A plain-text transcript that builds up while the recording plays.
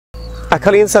At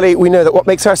Cully Sully, we know that what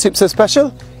makes our soup so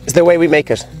special is the way we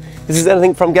make it. This is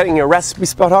anything from getting your recipe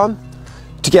spot on,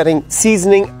 to getting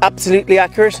seasoning absolutely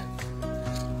accurate,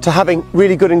 to having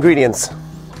really good ingredients.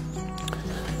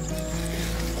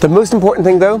 The most important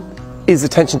thing though is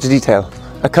attention to detail.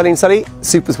 At Cully Sully,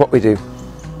 soup is what we do.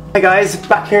 Hey guys,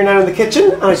 back here now in the kitchen,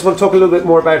 and I just want to talk a little bit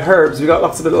more about herbs. We've got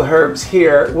lots of little herbs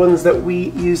here, ones that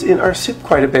we use in our soup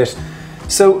quite a bit.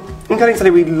 So in Cully Sully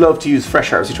we love to use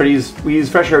fresh herbs. We use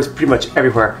fresh herbs pretty much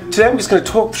everywhere. Today I'm just going to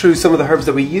talk through some of the herbs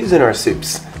that we use in our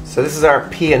soups. So this is our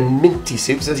pea and minty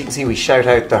soup. So as you can see, we shout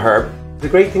out the herb. The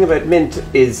great thing about mint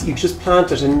is you just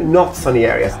plant it in not sunny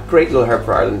areas. Great little herb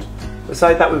for Ireland.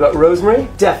 Beside that we've got rosemary.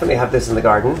 Definitely have this in the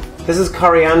garden. This is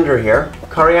coriander here.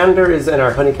 Coriander is in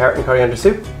our honey carrot and coriander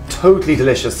soup. Totally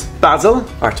delicious. Basil,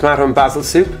 our tomato and basil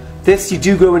soup. This you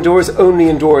do grow indoors, only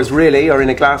indoors really, or in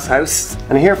a glass house.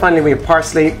 And here finally we have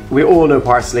parsley. We all know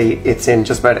parsley. It's in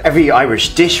just about every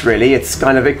Irish dish really. It's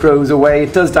kind of, it grows away.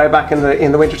 It does die back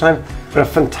in the winter time, but a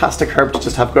fantastic herb to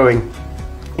just have growing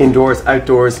indoors,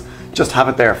 outdoors. Just have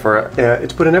it there for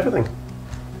to put in everything.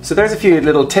 So there's a few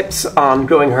little tips on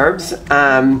growing herbs.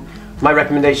 My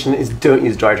recommendation is don't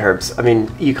use dried herbs. I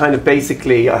mean, you kind of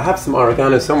basically, I have some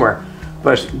oregano somewhere,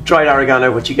 but dried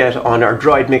oregano, what you get on our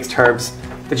dried mixed herbs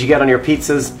that you get on your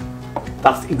pizzas,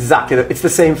 that's exactly it. It's the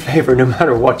same flavour no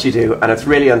matter what you do, and it's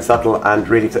really unsubtle, and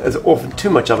really there's often too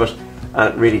much of it,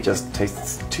 and it really just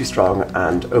tastes too strong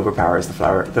and overpowers the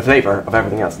flavour of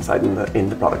everything else inside in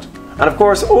the product. And of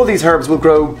course, all these herbs will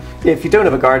grow, if you don't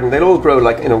have a garden, they'll all grow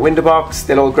like in a window box,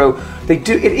 they'll all grow, it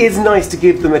is nice to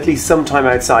give them at least some time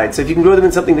outside. So if you can grow them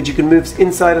in something that you can move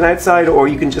inside and outside, or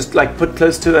you can just like put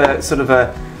close to a sort of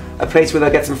a place where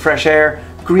they'll get some fresh air.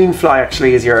 Green fly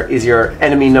actually is your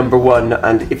enemy number one,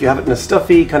 and if you have it in a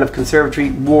stuffy, kind of conservatory,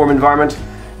 warm environment,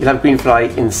 you'll have green fly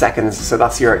in seconds, so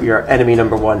that's your enemy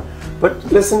number one. But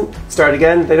listen, start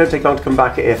again. They don't take long to come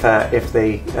back if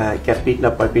they get beaten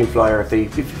up by green fly, or if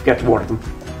you forget to water them.